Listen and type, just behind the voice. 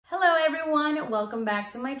welcome back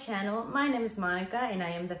to my channel. My name is Monica and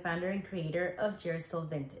I am the founder and creator of Girasol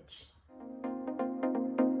Vintage.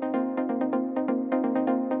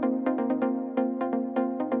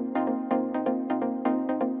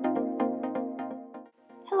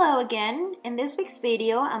 Hello again. In this week's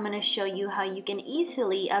video, I'm going to show you how you can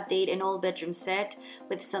easily update an old bedroom set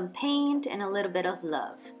with some paint and a little bit of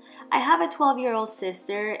love. I have a 12-year-old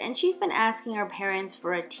sister and she's been asking her parents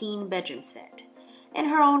for a teen bedroom set. In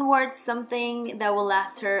her own words, something that will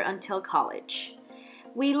last her until college.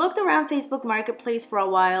 We looked around Facebook Marketplace for a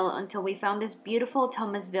while until we found this beautiful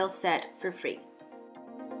Thomasville set for free.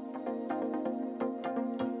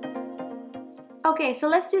 Okay, so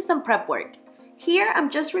let's do some prep work. Here, I'm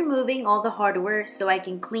just removing all the hardware so I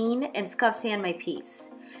can clean and scuff sand my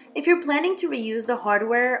piece. If you're planning to reuse the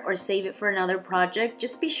hardware or save it for another project,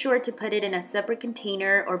 just be sure to put it in a separate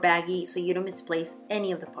container or baggie so you don't misplace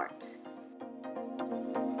any of the parts.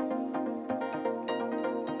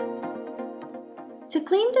 To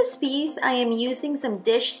clean this piece, I am using some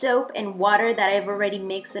dish soap and water that I've already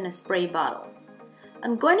mixed in a spray bottle.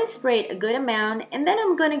 I'm going to spray it a good amount and then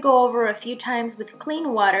I'm going to go over a few times with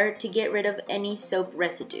clean water to get rid of any soap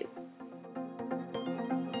residue.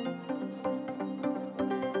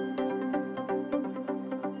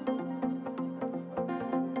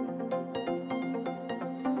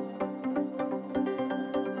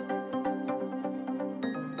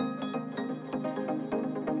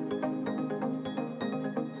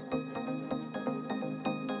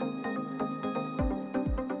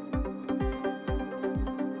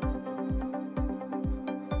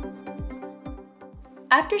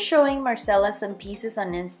 After showing Marcella some pieces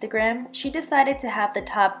on Instagram, she decided to have the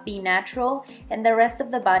top be natural and the rest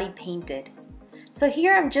of the body painted. So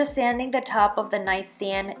here I'm just sanding the top of the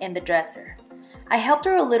nightstand and the dresser. I helped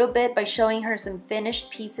her a little bit by showing her some finished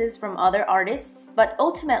pieces from other artists, but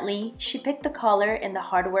ultimately she picked the color and the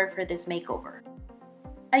hardware for this makeover.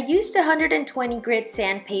 I used 120 grit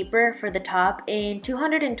sandpaper for the top and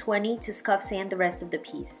 220 to scuff sand the rest of the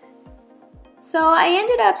piece. So I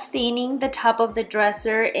ended up staining the top of the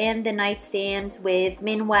dresser and the nightstands with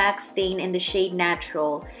Minwax stain in the shade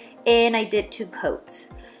Natural, and I did 2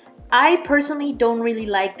 coats. I personally don't really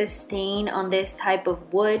like the stain on this type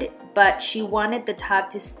of wood, but she wanted the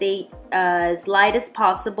top to stay as light as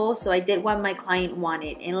possible, so I did what my client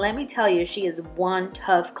wanted, and let me tell you, she is one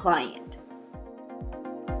tough client.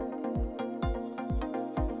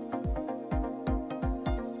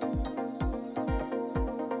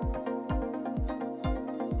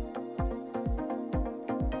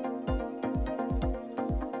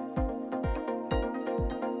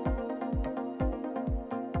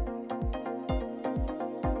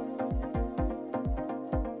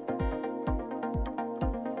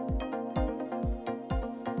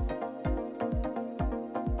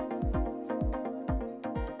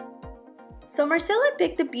 So Marcella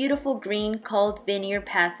picked a beautiful green called Vineyard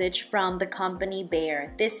Passage from the company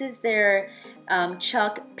Behr. This is their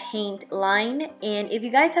chalk paint line, and if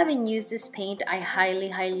you guys haven't used this paint, I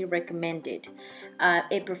highly recommend it.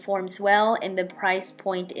 It performs well and the price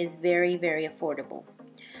point is very affordable.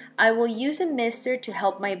 I will use a mister to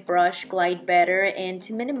help my brush glide better and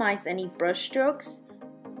to minimize any brush strokes.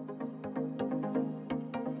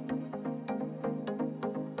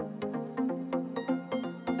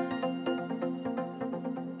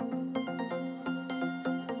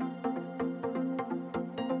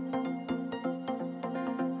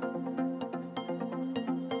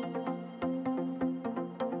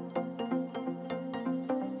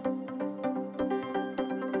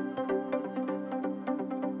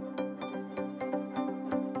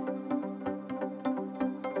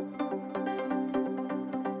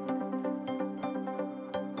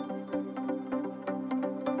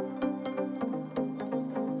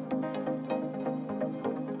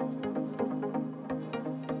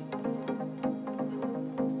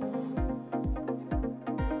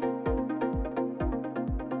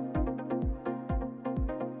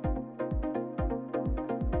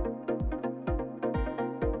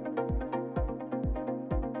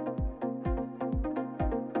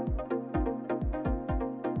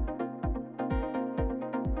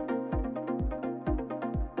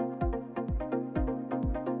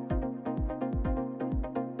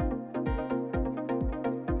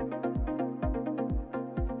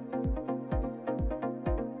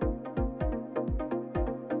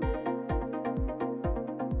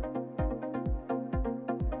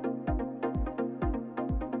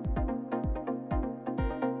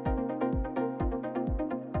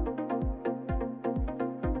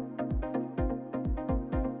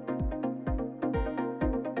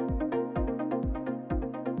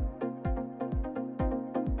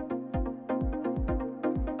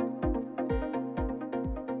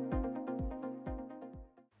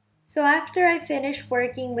 So after I finished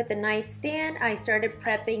working with the nightstand, I started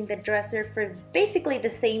prepping the dresser for basically the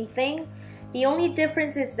same thing. The only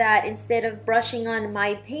difference is that instead of brushing on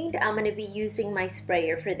my paint, I'm going to be using my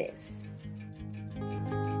sprayer for this.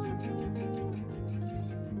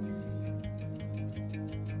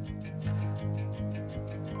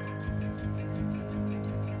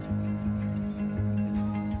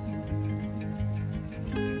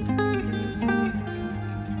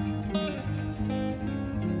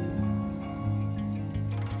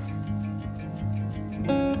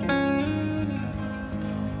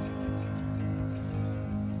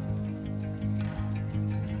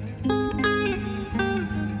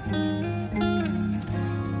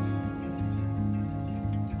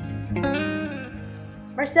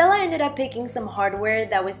 Marcella ended up picking some hardware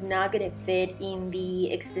that was not going to fit in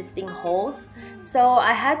the existing holes, so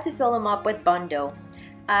I had to fill them up with Bondo.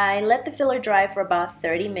 I let the filler dry for about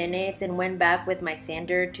 30 minutes and went back with my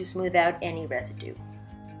sander to smooth out any residue.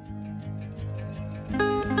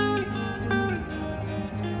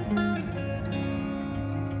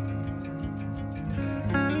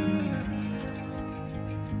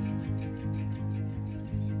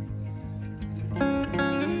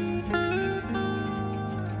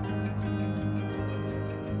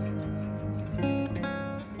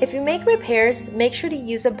 If you make repairs, make sure to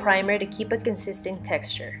use a primer to keep a consistent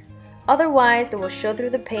texture. Otherwise, it will show through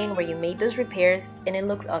the paint where you made those repairs and it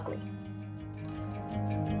looks ugly.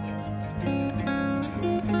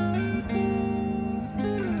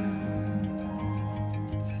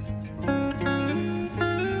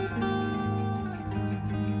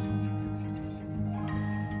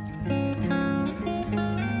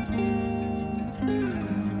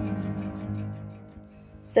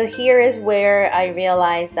 So here is where I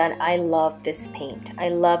realized that I love this paint. I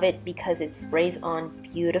love it because it sprays on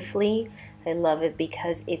beautifully. I love it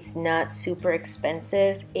because it's not super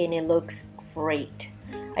expensive and it looks great.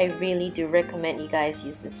 I really do recommend you guys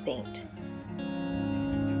use this paint.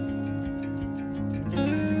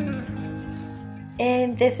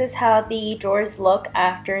 And this is how the drawers look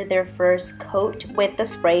after their first coat with the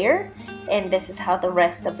sprayer. And this is how the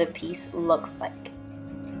rest of the piece looks like.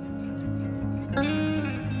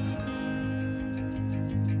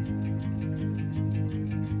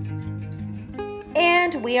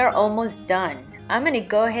 And we are almost done. I'm going to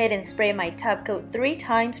go ahead and spray my top coat 3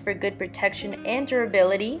 times for good protection and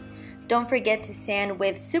durability. Don't forget to sand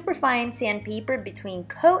with superfine sandpaper between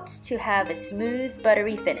coats to have a smooth,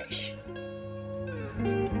 buttery finish.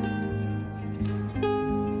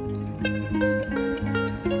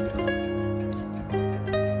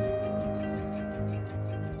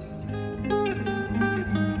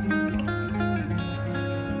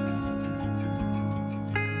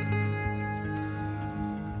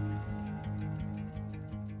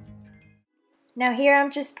 Now here I'm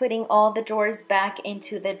just putting all the drawers back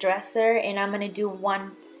into the dresser, and I'm going to do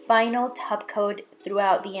one final top coat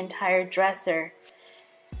throughout the entire dresser.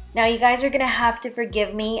 Now you guys are going to have to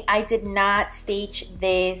forgive me. I did not stage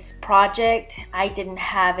this project. I didn't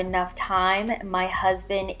have enough time. My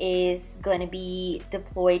husband is going to be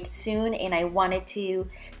deployed soon and I wanted to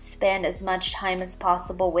spend as much time as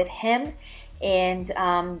possible with him. And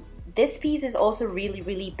this piece is also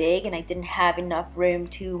really big and I didn't have enough room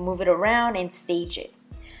to move it around and stage it.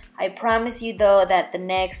 I promise you though that the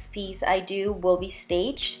next piece I do will be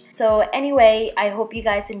staged. So anyway, I hope you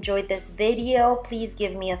guys enjoyed this video. Please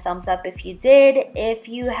give me a thumbs up if you did. If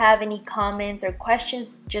you have any comments or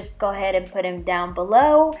questions, just go ahead and put them down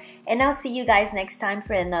below. And I'll see you guys next time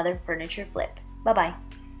for another furniture flip. Bye bye.